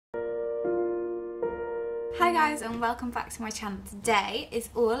Hi guys, and welcome back to my channel. Today is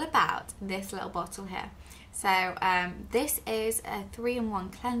all about this little bottle here. So this is a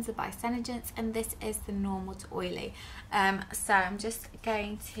 3-in-1 cleanser by Senegence, and this is the normal to oily. So I'm just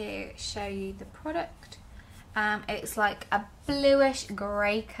going to show you the product. It's like a bluish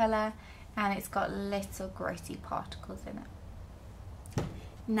grey colour and it's got little gritty particles in it.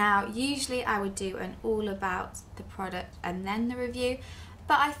 Now usually I would do an all about the product and then the review,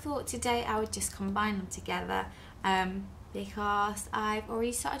 but I thought today I would just combine them together because I've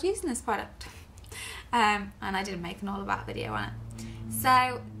already started using this product and I didn't make an all about video on it.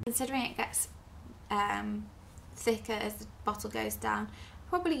 So considering it gets thicker as the bottle goes down,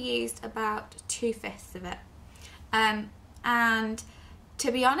 probably used about 2/5 of it. And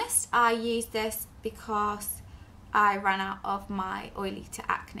to be honest, I used this because I ran out of my oily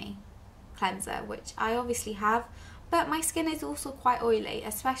to acne cleanser, which I obviously have, but my skin is also quite oily,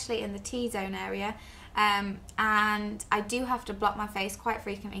 especially in the T-zone area, and I do have to block my face quite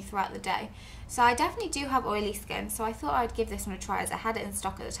frequently throughout the day. So I definitely do have oily skin, so I thought I'd give this one a try as I had it in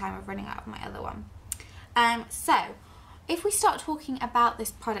stock at the time of running out of my other one. So if we start talking about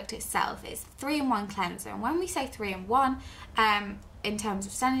this product itself, it's 3-in-1 cleanser, and when we say 3-in-1, in terms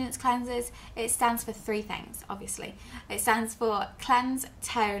of Senegence cleansers, it stands for 3 things, obviously. It stands for cleanse,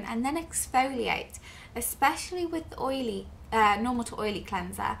 tone, and then exfoliate. Especially with the oily, normal to oily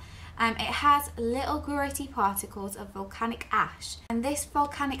cleanser, it has little gritty particles of volcanic ash, and this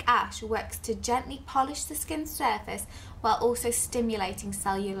volcanic ash works to gently polish the skin surface while also stimulating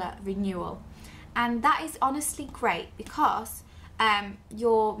cellular renewal. And that is honestly great because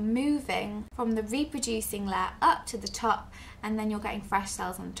you're moving from the reproducing layer up to the top, and then you're getting fresh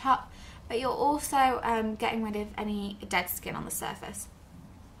cells on top, but you're also getting rid of any dead skin on the surface.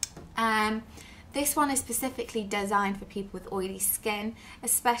 This one is specifically designed for people with oily skin,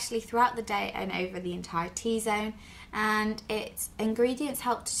 especially throughout the day and over the entire T-zone, and its ingredients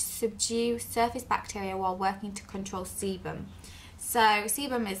help to subdue surface bacteria while working to control sebum. So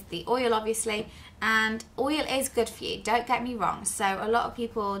sebum is the oil, obviously, and oil is good for you, don't get me wrong. So a lot of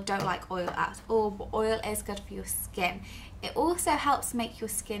people don't like oil at all, but oil is good for your skin. It also helps make your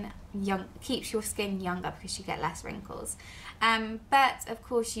skin young, keeps your skin younger because you get less wrinkles. But of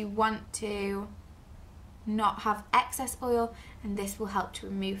course you want to not have excess oil, and this will help to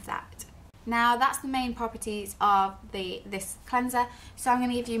remove that. Now that's the main properties of this cleanser, so I'm going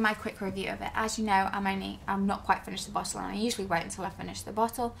to give you my quick review of it. As you know, I'm not quite finished the bottle, and I usually wait until I finish the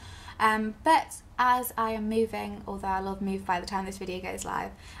bottle, but as I am moving, although I'll have moved by the time this video goes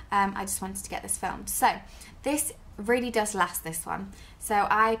live, I just wanted to get this filmed. So this really does last, this one. So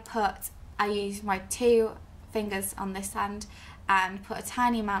I use my 2 fingers on this hand and put a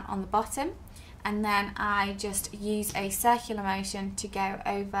tiny amount on the bottom, and then I just use a circular motion to go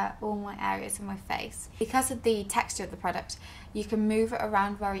over all my areas of my face. Because of the texture of the product, you can move it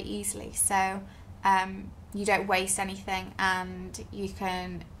around very easily, so you don't waste anything, and you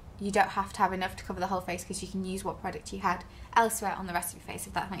don't have to have enough to cover the whole face because you can use what product you had elsewhere on the rest of your face,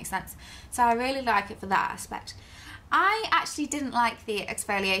 if that makes sense. So I really like it for that aspect. I actually didn't like the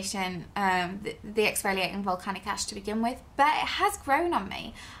exfoliation, the exfoliating volcanic ash to begin with, but it has grown on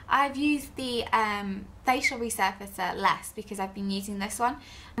me. I've used the facial resurfacer less because I've been using this one,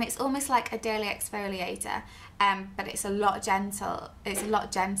 and it's almost like a daily exfoliator, but it's a lot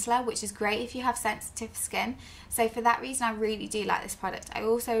gentler, which is great if you have sensitive skin. So for that reason, I really do like this product. I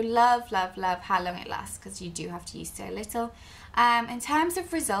also love how long it lasts because you do have to use so little. In terms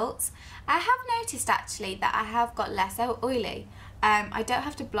of results, I have noticed actually that I have got less oily. I don't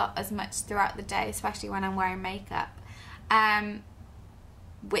have to blot as much throughout the day, especially when I'm wearing makeup,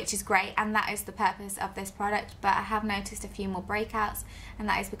 which is great, and that is the purpose of this product. But I have noticed a few more breakouts, and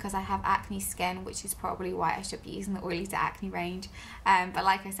that is because I have acne skin, which is probably why I should be using the oily to acne range. But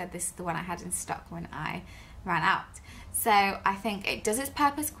like I said, this is the one I had in stock when I ran out. So I think it does its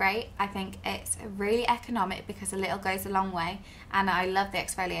purpose great. I think it's really economic because a little goes a long way, and I love the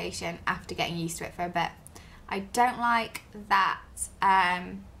exfoliation after getting used to it for a bit. I don't like that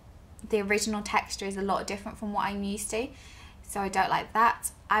the original texture is a lot different from what I'm used to, so I don't like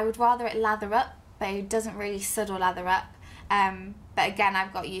that. I would rather it lather up, but it doesn't really sud or lather up. But again,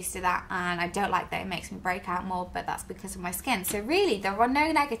 I've got used to that, and I don't like that it makes me break out more, but that's because of my skin. So really, there are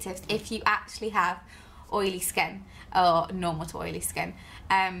no negatives if you actually have oily skin or normal to oily skin.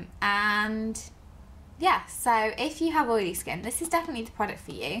 And yeah, so if you have oily skin, this is definitely the product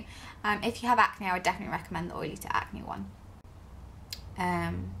for you. If you have acne, I would definitely recommend the oily to acne one.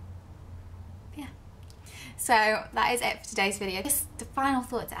 Yeah. So that is it for today's video. Just the final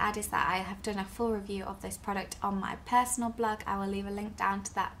thought to add is that I have done a full review of this product on my personal blog. I will leave a link down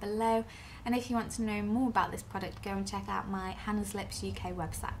to that below. And if you want to know more about this product, go and check out my Hannah's Lips UK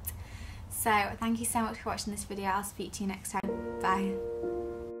website. So thank you so much for watching this video. I'll speak to you next time. Bye.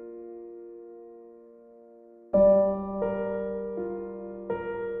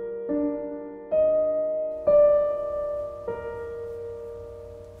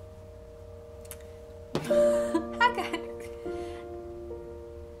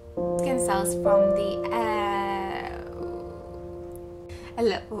 Skin cells from the